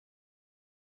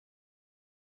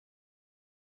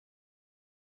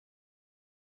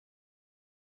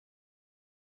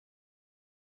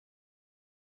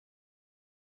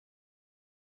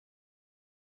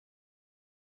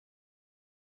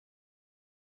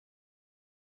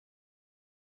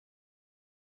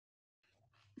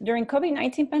During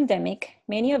COVID-19 pandemic,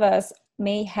 many of us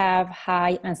may have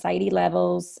high anxiety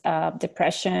levels,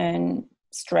 depression,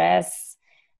 stress,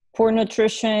 poor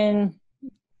nutrition,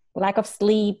 lack of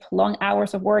sleep, long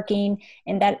hours of working,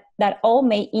 and that all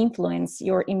may influence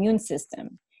your immune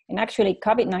system. And actually,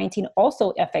 COVID-19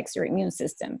 also affects your immune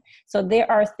system. So there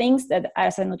are things that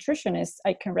as a nutritionist,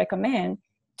 I can recommend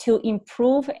to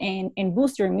improve and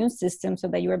boost your immune system so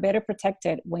that you are better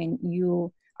protected when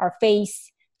you are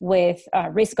faced with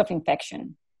risk of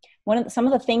infection. Some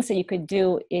of the things that you could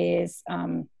do is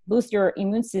boost your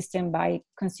immune system by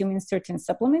consuming certain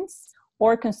supplements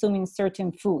or consuming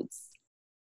certain foods.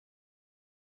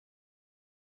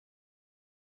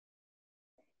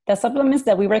 The supplements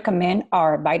that we recommend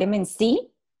are vitamin C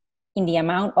in the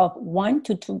amount of 1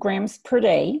 to 2 grams per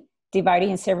day, divided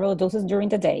in several doses during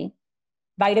the day.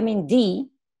 Vitamin D,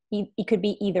 it could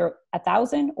be either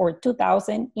 1,000 or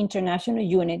 2,000 international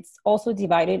units, also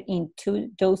divided in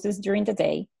 2 doses during the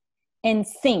day. And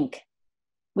zinc,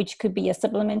 which could be a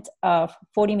supplement of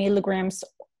 40 milligrams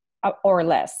or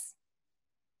less.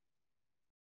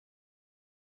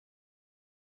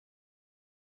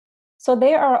 So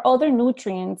there are other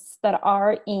nutrients that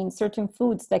are in certain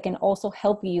foods that can also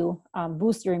help you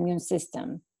boost your immune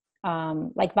system,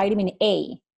 like vitamin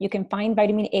A. You can find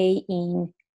vitamin A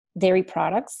in dairy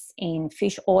products, in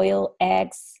fish oil,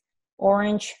 eggs,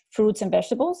 orange, fruits, and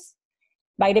vegetables.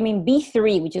 Vitamin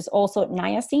B3, which is also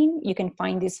niacin, you can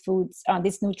find these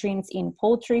nutrients in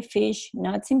poultry, fish,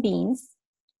 nuts, and beans.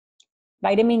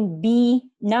 Vitamin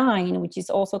B9, which is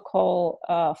also called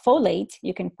folate,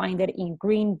 you can find it in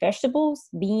green vegetables,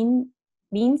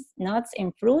 beans, nuts,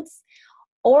 and fruits.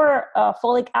 Or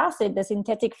folic acid, the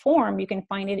synthetic form, you can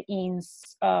find it in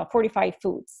fortified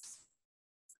foods.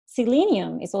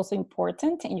 Selenium is also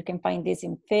important, and you can find this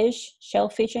in fish,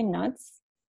 shellfish, and nuts.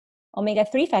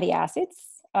 Omega-3 fatty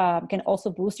acids can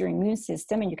also boost your immune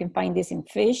system, and you can find this in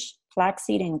fish,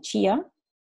 flaxseed, and chia.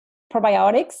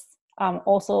 Probiotics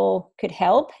also could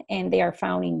help, and they are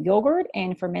found in yogurt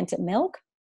and fermented milk.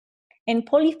 And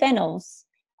polyphenols,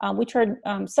 which are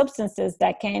substances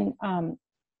that can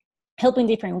help in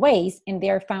different ways, and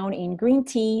they are found in green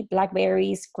tea,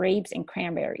 blackberries, grapes, and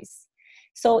cranberries.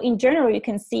 So in general, you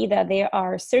can see that there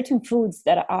are certain foods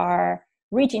that are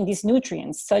rich in these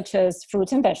nutrients, such as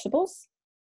fruits and vegetables,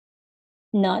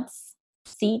 nuts,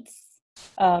 seeds,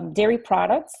 dairy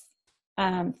products,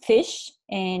 fish,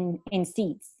 and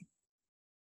seeds.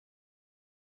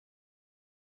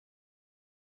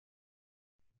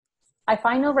 My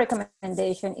final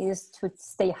recommendation is to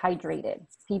stay hydrated.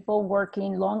 People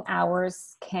working long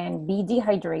hours can be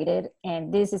dehydrated,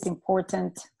 and this is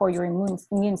important for your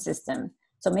immune system.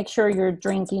 So make sure you're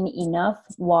drinking enough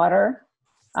water.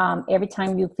 Every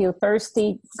time you feel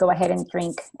thirsty, go ahead and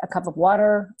drink a cup of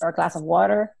water or a glass of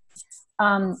water.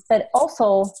 But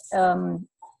also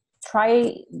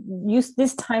use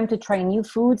this time to try new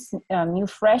foods, new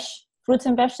fresh fruits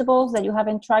and vegetables that you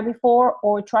haven't tried before,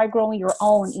 or try growing your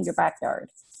own in your backyard.